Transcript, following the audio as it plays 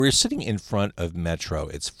We're sitting in front of Metro.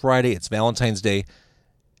 It's Friday. It's Valentine's Day.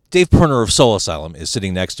 Dave Perner of Soul Asylum is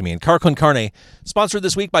sitting next to me. And Car Con Carne, sponsored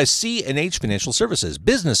this week by C&H Financial Services.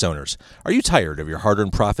 Business owners, are you tired of your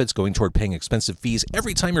hard-earned profits going toward paying expensive fees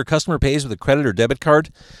every time your customer pays with a credit or debit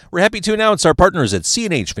card? We're happy to announce our partners at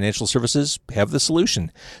C&H Financial Services have the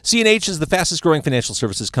solution. C&H is the fastest-growing financial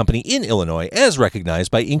services company in Illinois, as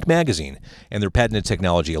recognized by Inc. magazine. And their patented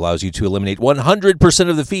technology allows you to eliminate 100%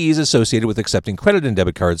 of the fees associated with accepting credit and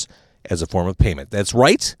debit cards as a form of payment. That's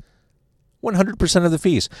right. 100% of the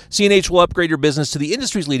fees. C&H will upgrade your business to the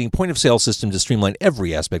industry's leading point-of-sale system to streamline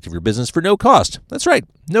every aspect of your business for no cost. That's right,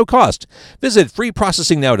 no cost. Visit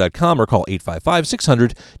freeprocessingnow.com or call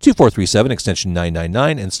 855-600-2437, extension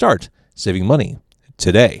 999, and start saving money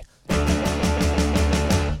today.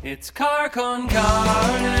 It's Car Con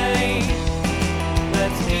Carne.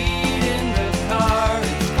 Let's eat in the car.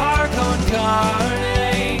 It's Car Con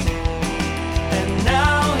Carne. And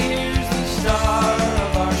now here's the star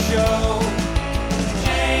of our show.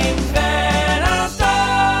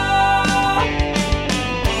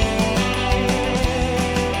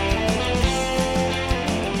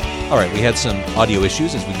 All right, we had some audio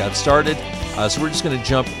issues as we got started, so we're just going to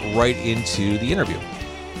jump right into the interview.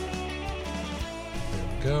 There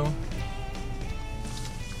we go.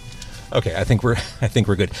 Okay, I think we're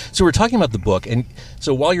good. So we're talking about the book, and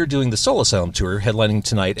so while you're doing the Soul Asylum tour, headlining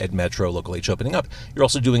tonight at Metro, Local H opening up, you're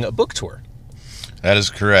also doing a book tour. That is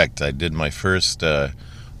correct. I did my first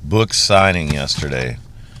book signing yesterday,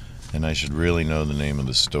 and I should really know the name of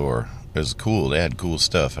the store. It was cool. They had cool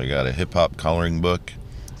stuff. I got a hip-hop coloring book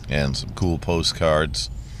and some cool postcards.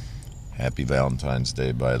 Happy Valentine's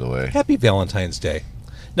Day, by the way. Happy Valentine's Day.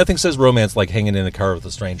 Nothing says romance like hanging in a car with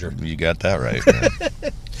a stranger. You got that right.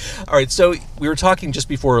 All right, so we were talking just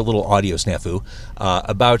before a little audio snafu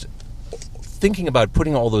about thinking about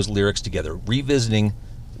putting all those lyrics together, revisiting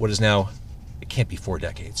what is now, it can't be 4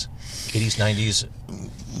 decades, 80s, 90s.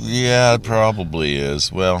 Yeah, it probably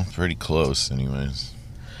is. Well, pretty close anyways.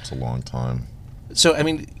 It's a long time. So, I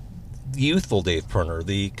mean, the youthful Dave Perner,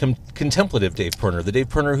 the contemplative Dave Perner, the Dave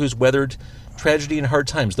Perner who's weathered tragedy and hard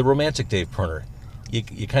times, the romantic Dave Perner.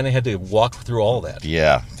 You kind of had to walk through all that.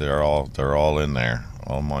 Yeah, they're all in there.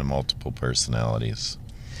 All my multiple personalities.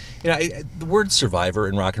 You know, the word survivor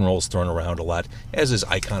in rock and roll is thrown around a lot, as is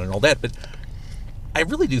icon and all that, but I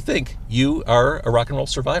really do think you are a rock and roll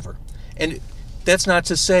survivor. And that's not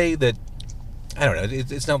to say that, I don't know,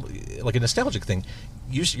 it's not like a nostalgic thing.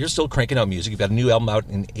 You're still cranking out music. You've got a new album out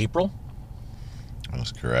in April.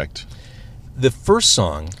 That's correct. The first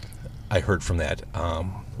song I heard from that,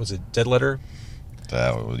 was it Dead Letter?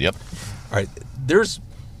 Yep. All right.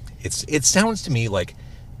 It sounds to me like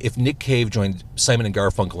if Nick Cave joined Simon and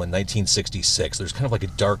Garfunkel in 1966, there's kind of like a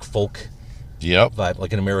dark folk vibe,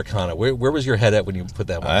 like an Americana. Where was your head at when you put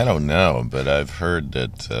that one? I don't know, but I've heard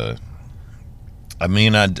that. I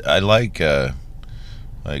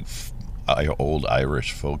like old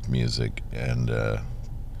Irish folk music, and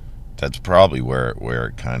that's probably where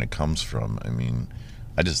it kind of comes from. I mean,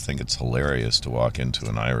 I just think it's hilarious to walk into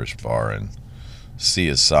an Irish bar and see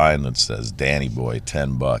a sign that says Danny Boy,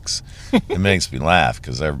 $10. It makes me laugh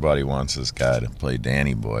because everybody wants this guy to play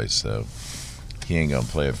Danny Boy, so he ain't gonna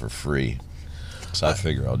play it for free. So I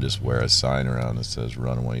figure I'll just wear a sign around that says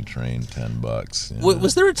Runaway Train, $10. You know?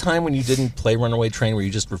 Was there a time when you didn't play Runaway Train where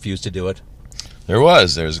you just refused to do it? There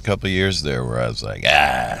was a couple of years there where I was like,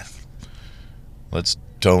 let's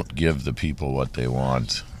don't give the people what they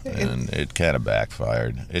want. And it kind of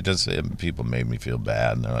backfired. People made me feel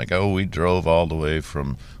bad, and they're like, "Oh, we drove all the way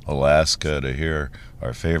from Alaska to hear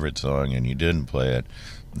our favorite song, and you didn't play it."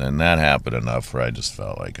 And that happened enough where I just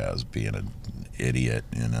felt like I was being an idiot,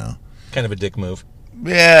 you know. Kind of a dick move.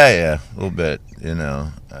 Yeah, a little bit, you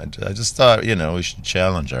know. I just thought, you know, we should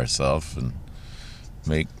challenge ourselves and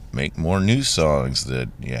make more new songs that,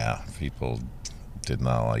 people did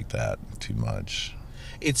not like that too much.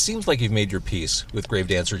 It seems like you've made your peace with Grave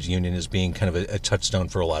Dancers Union as being kind of a touchstone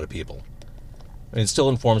for a lot of people. I mean, it still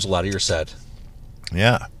informs a lot of your set.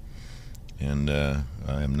 Yeah. And I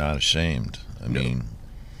am not ashamed. I mean,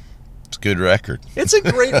 it's a good record. It's a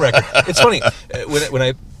great record. It's funny. When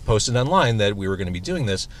I posted online that we were going to be doing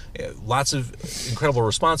this, lots of incredible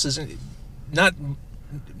responses. And not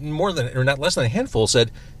less than a handful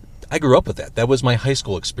said, I grew up with that. That was my high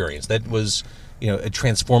school experience. That was, a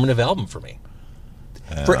transformative album for me.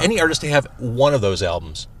 For any artist to have one of those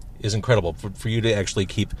albums is incredible. For you to actually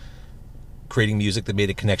keep creating music that made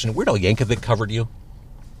a connection. Weird Al Yankovic covered you.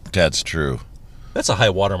 That's true. That's a high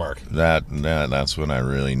watermark. That's when I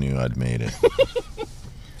really knew I'd made it.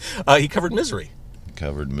 He covered Misery.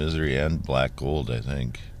 Covered Misery and Black Gold, I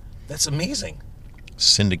think. That's amazing.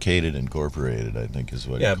 Syndicated Incorporated, I think is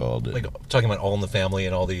what he called it. Like talking about All in the Family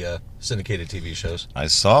and all the syndicated TV shows. I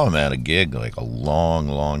saw him at a gig like a long,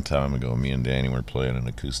 long time ago. Me and Danny were playing an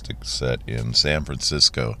acoustic set in San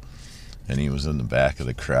Francisco, and he was in the back of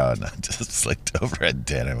the crowd, and I just looked over at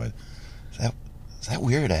Dan and went, is that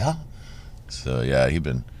Weird Al? So yeah, he's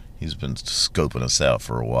been scoping us out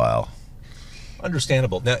for a while.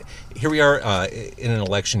 Understandable. Now, here we are in an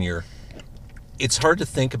election year. It's hard to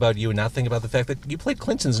think about you and not think about the fact that you played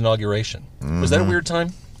Clinton's inauguration. Was that a weird time?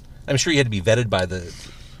 I'm sure you had to be vetted by the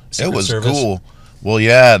Secret It was Service. cool. Well,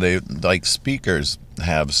 yeah, they like speakers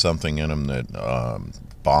have something in them that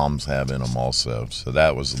bombs have in them also. So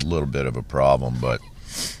that was a little bit of a problem, but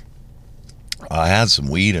I had some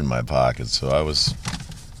weed in my pocket, so I was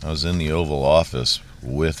in the Oval Office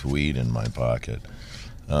with weed in my pocket.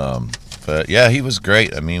 But yeah, he was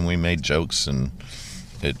great. I mean, we made jokes, and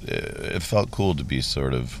it felt cool to be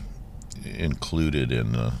sort of included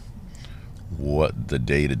in what the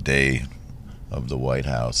day-to-day of the White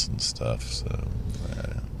House and stuff. So,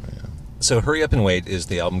 yeah. So Hurry Up and Wait is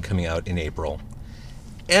the album coming out in April.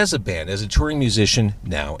 As a band, as a touring musician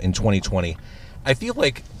now in 2020, I feel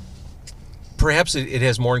like perhaps it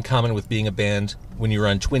has more in common with being a band when you were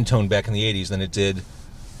on Twin Tone back in the 80s than it did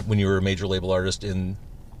when you were a major label artist in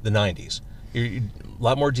the 90s. You're a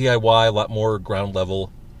lot more DIY, a lot more ground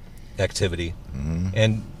level activity,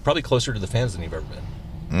 and probably closer to the fans than you've ever been.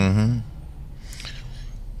 Mm-hmm.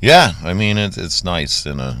 Yeah, I mean, it's nice,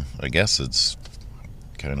 and I guess it's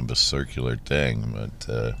kind of a circular thing,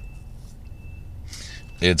 but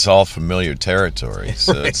it's all familiar territory,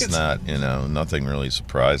 so Right. it's not, nothing really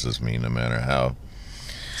surprises me, no matter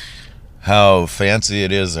how fancy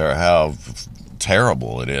it is or how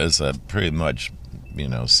terrible it is. I've pretty much,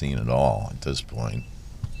 seen it all at this point.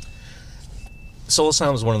 Soul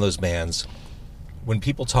Asylum is one of those bands, when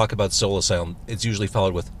people talk about Soul Asylum, it's usually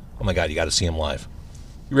followed with, oh my God, you got to see them live.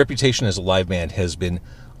 Your reputation as a live band has been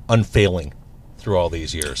unfailing through all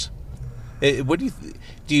these years. What do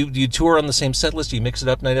you tour on the same set list? Do you mix it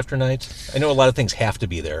up night after night? I know a lot of things have to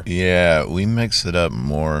be there. Yeah, we mix it up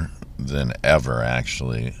more than ever,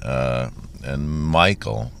 actually. And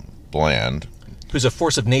Michael Bland, Who's a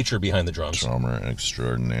force of nature behind the drums. drummer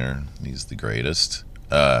extraordinaire, he's the greatest.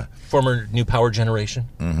 Former New Power Generation.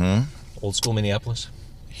 Mm-hmm. Old school Minneapolis.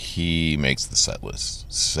 He makes the set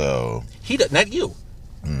list, so He does, not you.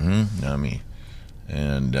 not me.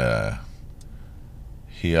 And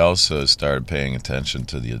he also started paying attention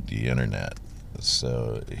to the internet.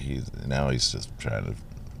 So he's just trying to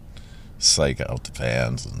psych out the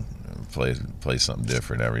fans and play something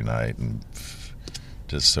different every night, and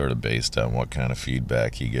just sort of based on what kind of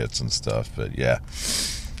feedback he gets and stuff. But yeah,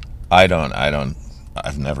 I've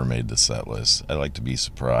never made the set list. I like to be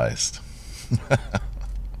surprised.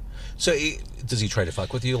 So does he try to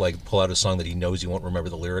fuck with you? Like pull out a song that he knows you won't remember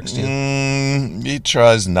the lyrics to? He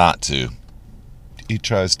tries not to. He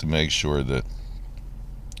tries to make sure that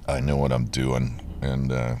I know what I'm doing,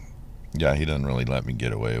 and yeah, he doesn't really let me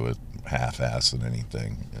get away with half-assing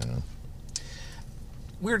anything.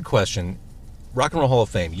 Weird question. Rock and Roll Hall of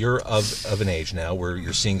Fame. You're of an age now where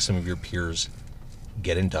you're seeing some of your peers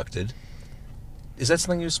get inducted. Is that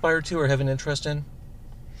something you aspire to or have an interest in?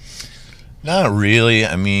 Not really.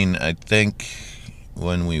 I mean, I think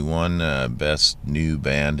when we won Best New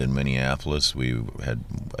Band in Minneapolis, we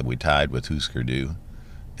tied with Husker Du,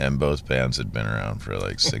 and both bands had been around for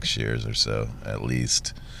like 6 years or so, at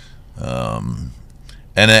least. And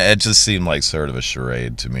it just seemed like sort of a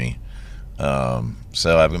charade to me.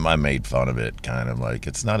 So I made fun of it, kind of like,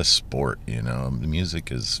 it's not a sport, The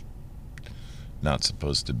music is not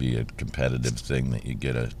supposed to be a competitive thing that you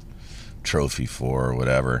get a trophy for or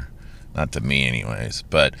whatever. Not to me anyways.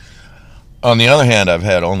 But on the other hand, I've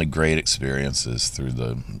had only great experiences through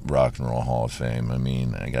the Rock and Roll Hall of Fame. I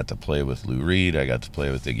mean, I got to play with Lou Reed, I got to play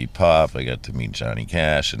with Iggy Pop, I got to meet Johnny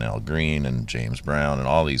Cash and Al Green and James Brown and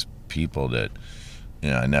all these people that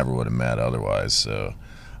I never would have met otherwise. So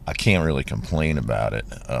I can't really complain about it.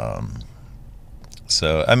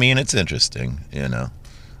 So, I mean, it's interesting,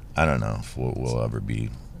 I don't know if we'll ever be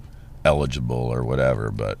eligible or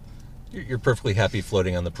whatever, but You're perfectly happy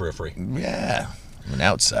floating on the periphery. yeah, I'm an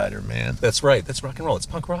outsider, man. That's right. That's rock and roll. It's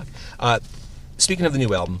punk rock. Speaking of the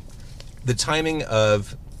new album, the timing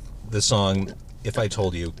of the song If I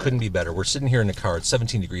Told You couldn't be better. We're sitting here in a car. It's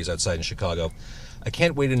 17 degrees outside in Chicago. I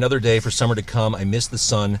can't wait another day for summer to come. I miss the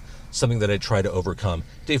sun, something that I try to overcome.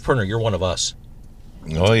 Dave Pirner, you're one of us.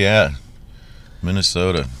 Oh, yeah.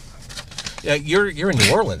 Minnesota. Yeah, you're in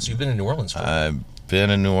New Orleans. You've been in New Orleans for a while. I've been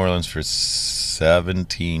in New Orleans for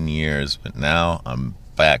 17 years, but now I'm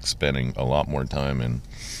back spending a lot more time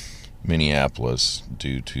Minneapolis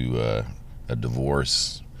due to a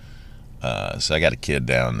divorce. So I got a kid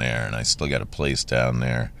down there, and I still got a place down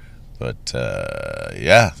there. But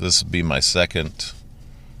yeah, this will be my second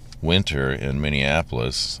winter in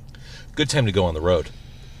Minneapolis. Good time to go on the road.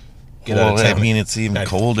 Get Well, out of town. I mean, it's even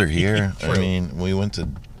colder here. True. I mean, we went to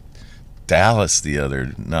Dallas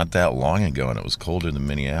not that long ago, and it was colder than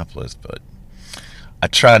Minneapolis. But I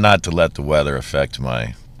try not to let the weather affect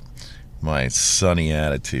my sunny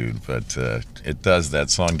attitude. But it does. That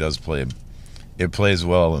song does play. It plays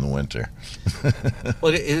well in the winter.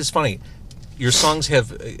 Well, it is funny. Your songs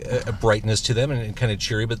have a brightness to them and kind of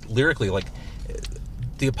cheery, but lyrically, like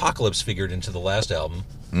the apocalypse figured into the last album,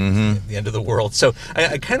 the end of the world. So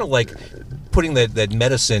I kind of like putting that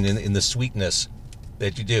medicine in the sweetness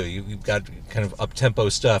that you do. You've got kind of up-tempo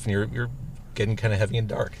stuff, and you're getting kind of heavy and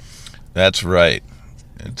dark. That's right.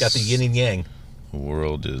 You've got the yin and yang. The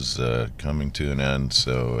world is coming to an end,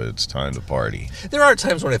 so it's time to party. There are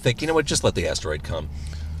times when I think, you know what, just let the asteroid come.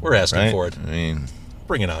 We're asking Right? for it. I mean,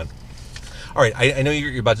 Bring it on. All right, I know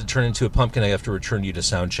you're about to turn into a pumpkin. I have to return you to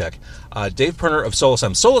sound check. Dave Perner of Soul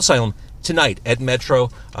Asylum. Soul Asylum tonight at Metro.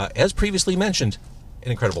 As previously mentioned,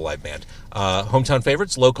 an incredible live band. Hometown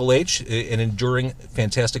favorites, local age, an enduring,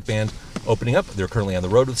 fantastic band opening up. They're currently on the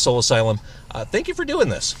road with Soul Asylum. Thank you for doing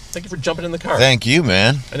this. Thank you for jumping in the car. thank you,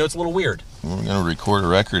 man. I know it's a little weird. We're going to record a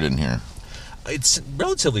record in here. It's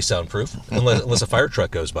relatively soundproof, unless a fire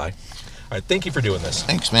truck goes by. All right, thank you for doing this.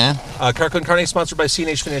 Thanks, man. Carco & Carne, sponsored by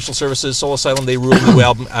C&H Financial Services. Soul Asylum, they rule the new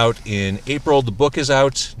album out in April. The book is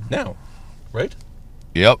out now, right?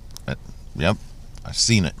 Yep. Yep. I've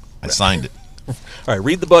seen it. I signed it. All right,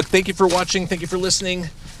 read the book. Thank you for watching. Thank you for listening.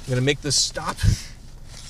 I'm going to make this stop.